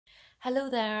Hello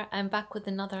there, I'm back with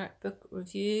another book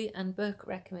review and book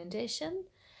recommendation,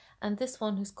 and this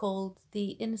one is called The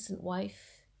Innocent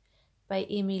Wife by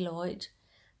Amy Lloyd.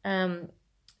 Um,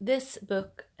 this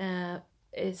book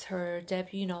is her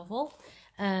debut novel.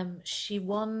 She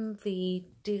won the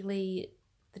Daily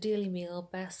Mail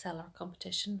bestseller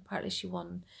competition. Partly she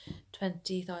won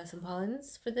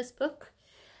 £20,000 for this book.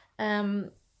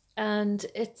 And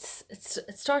it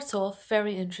starts off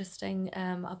very interesting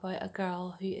about a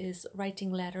girl who is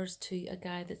writing letters to a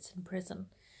guy that's in prison.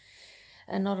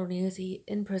 And not only is he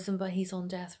in prison, but he's on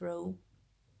death row.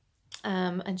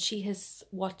 And she has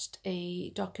watched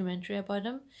a documentary about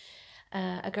him.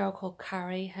 A girl called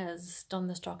Carrie has done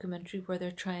this documentary where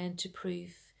they're trying to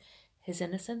prove his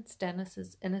innocence,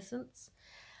 Dennis's innocence.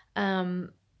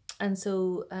 And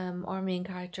so our main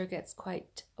character gets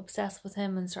quite obsessed with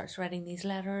him and starts writing these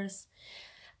letters.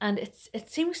 And it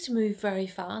seems to move very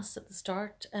fast at the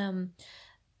start.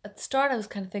 At the start I was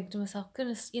kind of thinking to myself,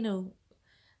 goodness,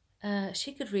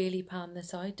 she could really pan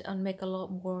this out and make a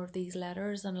lot more of these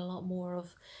letters and a lot more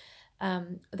of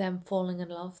them falling in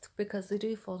love, because they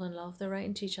do fall in love. They're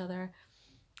writing to each other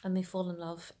and they fall in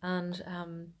love.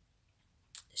 And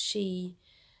she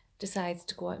decides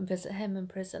to go out and visit him in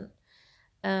prison.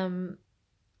 And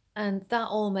that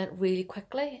all went really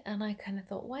quickly, and I kind of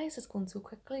thought, why is this going so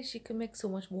quickly? She could make so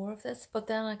much more of this. But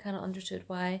then I kind of understood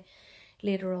why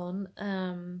later on.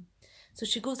 So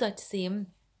she goes out to see him,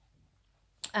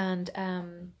 and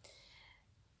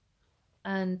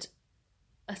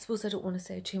I suppose I don't want to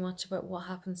say too much about what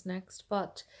happens next,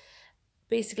 but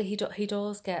basically he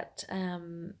does get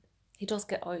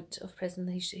out of prison.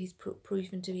 He's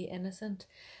proven to be innocent,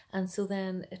 and so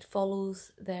then it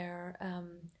follows their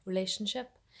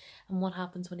relationship and what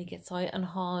happens when he gets out and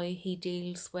how he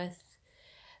deals with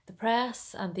the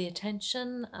press and the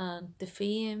attention and the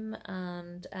fame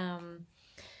and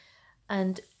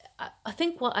I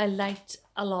think what I liked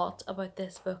a lot about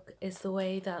this book is the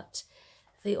way that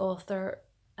the author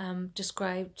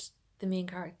described the main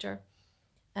character.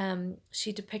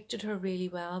 She depicted her really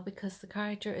well, because the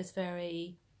character is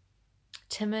very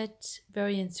timid,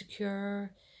 very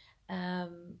insecure,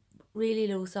 really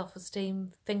low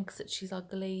self-esteem, thinks that she's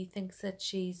ugly, thinks that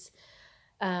she's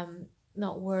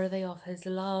not worthy of his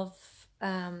love,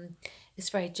 is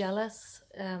very jealous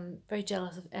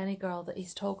of any girl that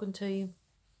he's talking to.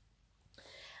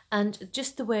 And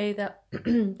just the way that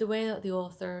the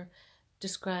author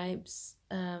describes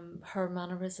her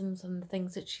mannerisms and the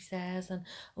things that she says, and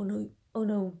oh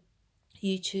no,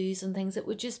 you choose, and things, it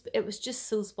was just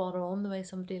so spot on the way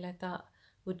somebody like that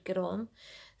would get on.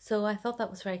 So I thought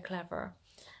that was very clever.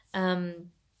 I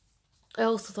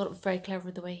also thought it was very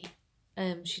clever the way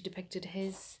she depicted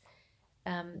his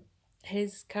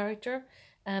character.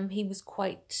 He was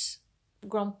quite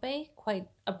grumpy, quite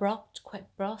abrupt, quite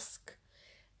brusque.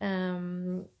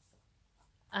 And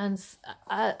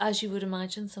as you would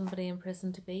imagine somebody in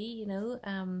prison to be,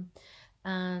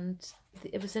 and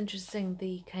it was interesting,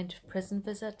 the kind of prison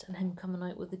visit and him coming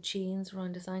out with the chains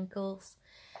around his ankles.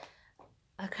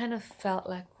 I kind of felt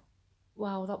like,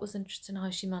 wow, that was interesting how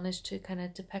she managed to kind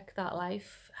of depict that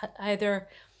life. Either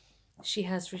she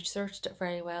has researched it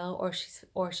very well,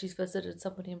 or she's visited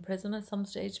somebody in prison at some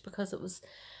stage, because it was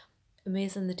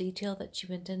amazing the detail that she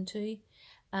went into.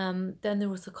 Then there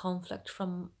was a conflict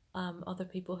from other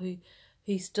people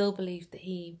who still believed that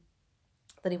he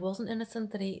wasn't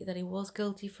innocent, that he was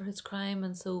guilty for his crime,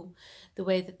 and so the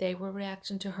way that they were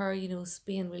reacting to her,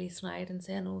 being really snide and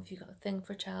saying, "Oh, if you got a thing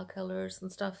for child killers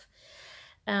and stuff."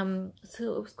 So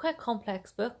it was quite a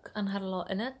complex book and had a lot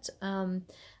in it.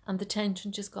 And the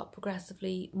tension just got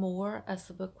progressively more as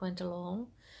the book went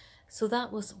along. So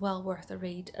that was well worth a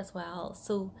read as well.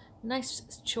 So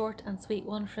nice, short and sweet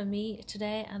one from me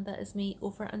today, and that is me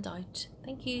over and out.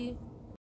 Thank you.